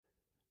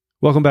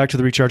Welcome back to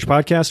the Recharge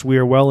Podcast. We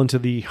are well into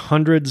the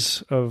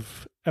hundreds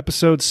of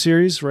episode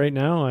series right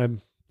now. I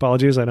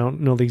apologize, I don't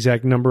know the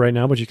exact number right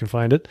now, but you can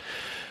find it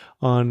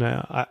on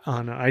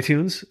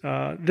iTunes.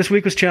 This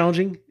week was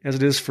challenging, as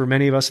it is for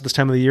many of us at this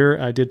time of the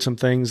year. I did some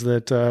things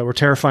that were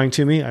terrifying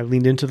to me. I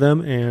leaned into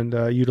them and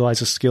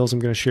utilized the skills I'm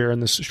going to share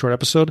in this short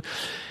episode.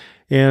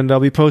 And I'll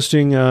be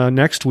posting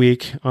next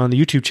week on the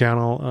YouTube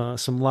channel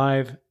some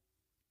live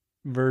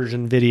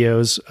version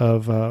videos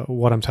of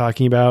what I'm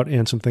talking about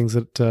and some things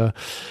that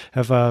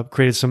have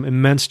created some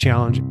immense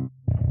challenge.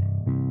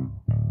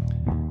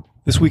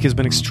 This week has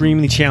been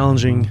extremely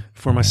challenging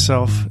for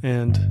myself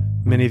and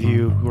many of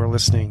you who are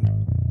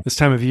listening. This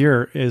time of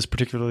year is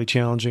particularly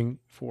challenging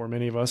for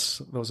many of us,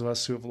 those of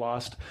us who have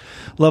lost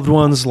loved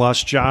ones,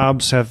 lost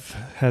jobs, have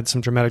had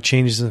some dramatic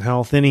changes in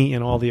health. Any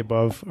and all the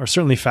above are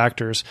certainly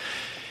factors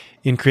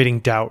in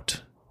creating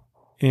doubt.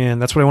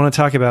 And that's what I want to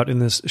talk about in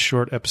this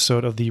short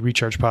episode of the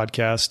Recharge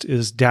Podcast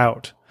is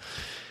doubt.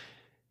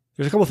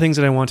 There's a couple of things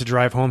that I want to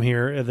drive home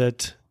here,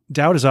 that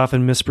doubt is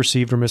often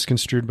misperceived or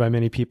misconstrued by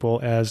many people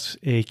as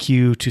a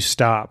cue to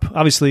stop.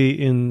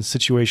 Obviously, in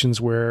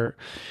situations where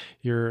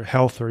your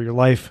health or your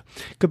life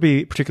could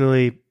be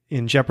particularly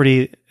in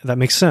jeopardy, that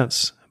makes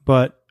sense.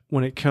 But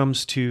when it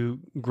comes to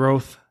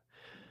growth,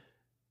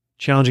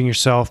 challenging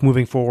yourself,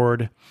 moving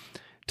forward,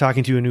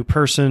 talking to a new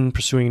person,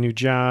 pursuing a new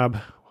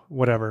job,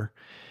 whatever,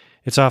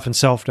 it's often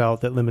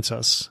self-doubt that limits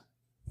us.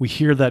 We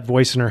hear that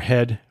voice in our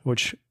head,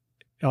 which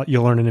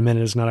you'll learn in a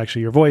minute is not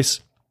actually your voice.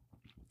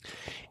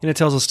 And it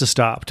tells us to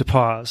stop, to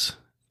pause,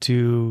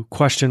 to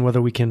question whether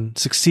we can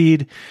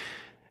succeed.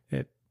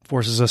 It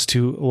forces us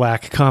to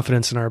lack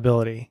confidence in our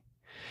ability.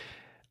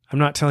 I'm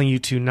not telling you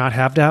to not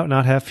have doubt,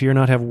 not have fear,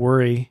 not have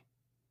worry,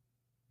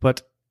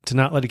 but to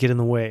not let it get in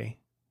the way,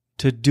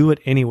 to do it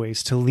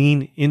anyways, to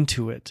lean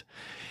into it,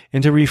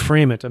 and to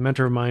reframe it. A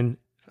mentor of mine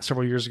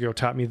several years ago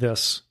taught me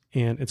this,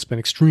 and it's been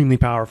extremely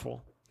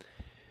powerful.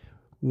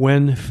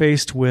 When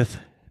faced with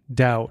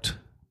doubt,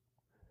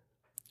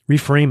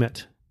 reframe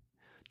it.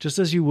 Just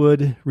as you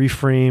would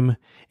reframe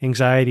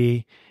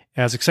anxiety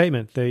as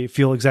excitement. They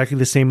feel exactly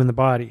the same in the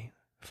body.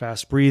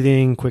 Fast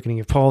breathing,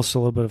 quickening of pulse, a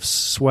little bit of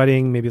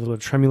sweating, maybe a little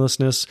bit of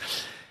tremulousness.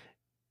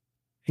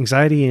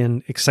 Anxiety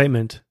and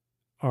excitement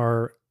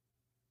are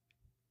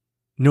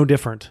no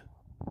different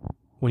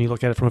when you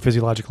look at it from a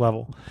physiologic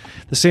level.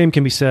 The same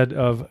can be said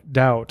of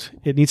doubt.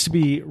 It needs to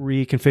be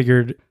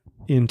reconfigured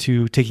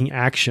into taking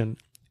action.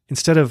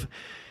 Instead of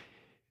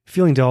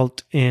feeling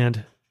doubt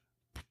and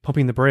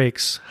pumping the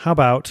brakes, how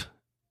about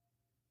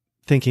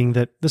thinking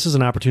that this is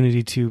an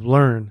opportunity to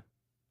learn,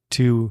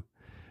 to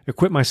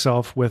equip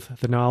myself with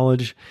the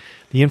knowledge,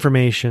 the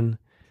information,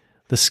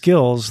 the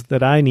skills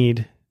that I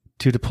need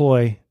to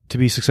deploy to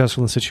be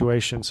successful in the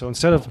situation. So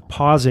instead of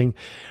pausing,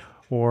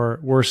 or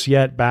worse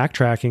yet,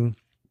 backtracking,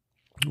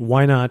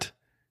 why not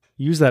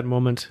use that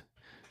moment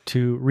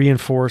to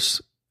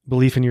reinforce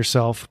belief in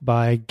yourself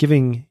by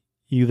giving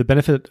you the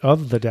benefit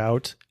of the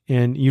doubt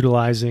and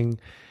utilizing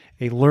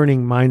a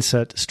learning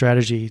mindset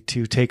strategy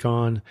to take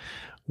on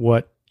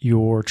what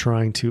you're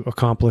trying to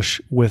accomplish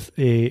with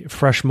a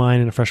fresh mind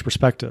and a fresh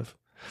perspective.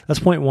 That's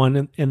point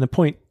one. And the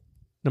point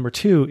number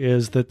two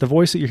is that the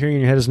voice that you're hearing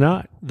in your head is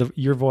not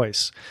your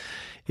voice.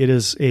 It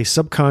is a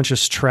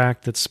subconscious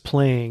track that's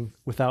playing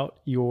without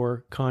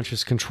your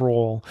conscious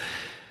control,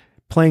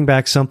 playing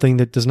back something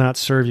that does not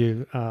serve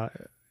you.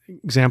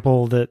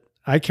 Example that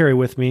I carry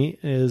with me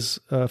is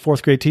a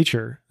fourth grade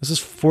teacher. This is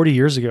 40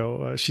 years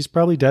ago. She's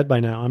probably dead by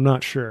now. I'm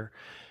not sure.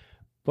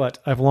 But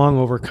I've long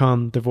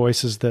overcome the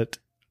voices that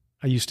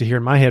I used to hear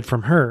in my head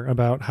from her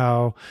about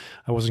how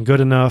I wasn't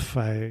good enough,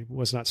 I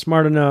was not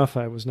smart enough,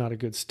 I was not a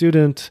good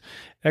student,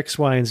 X,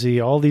 Y, and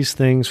Z, all these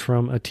things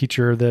from a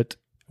teacher that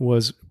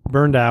was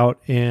burned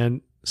out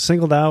and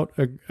singled out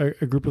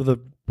a group of the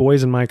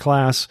boys in my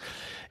class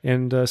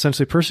and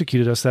essentially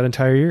persecuted us that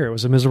entire year. It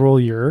was a miserable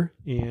year,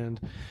 and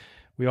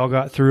we all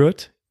got through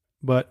it.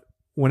 But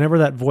whenever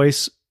that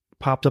voice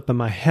popped up in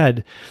my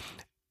head,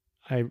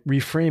 I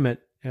reframe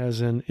it as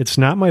in, it's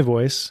not my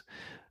voice.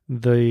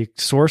 The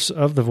source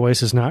of the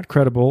voice is not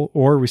credible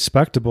or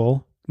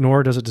respectable,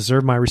 nor does it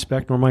deserve my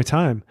respect nor my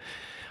time.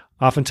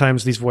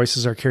 Oftentimes, these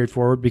voices are carried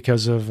forward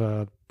because of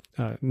a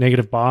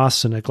negative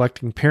boss, a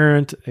neglecting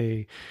parent,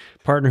 a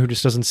partner who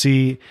just doesn't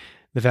see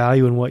the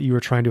value in what you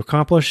were trying to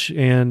accomplish,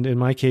 and in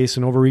my case,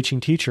 an overreaching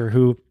teacher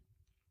who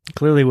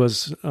clearly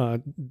was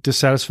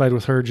dissatisfied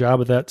with her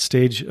job at that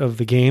stage of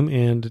the game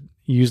and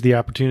used the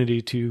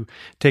opportunity to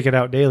take it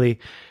out daily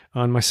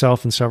on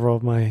myself and several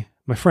of my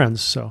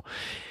friends. So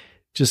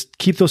just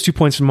keep those 2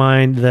 points in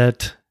mind,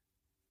 that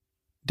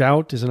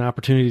doubt is an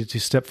opportunity to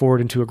step forward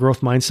into a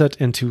growth mindset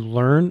and to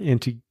learn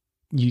and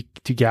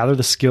to gather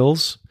the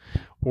skills,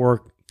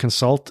 or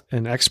consult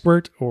an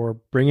expert, or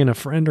bring in a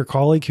friend or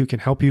colleague who can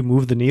help you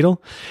move the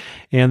needle.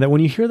 And that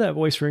when you hear that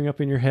voice ring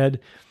up in your head,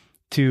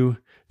 to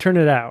turn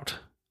it out.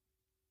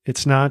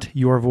 It's not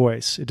your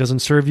voice. It doesn't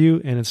serve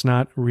you, and it's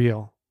not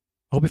real.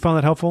 I hope you found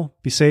that helpful.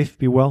 Be safe,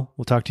 be well.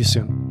 We'll talk to you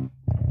soon.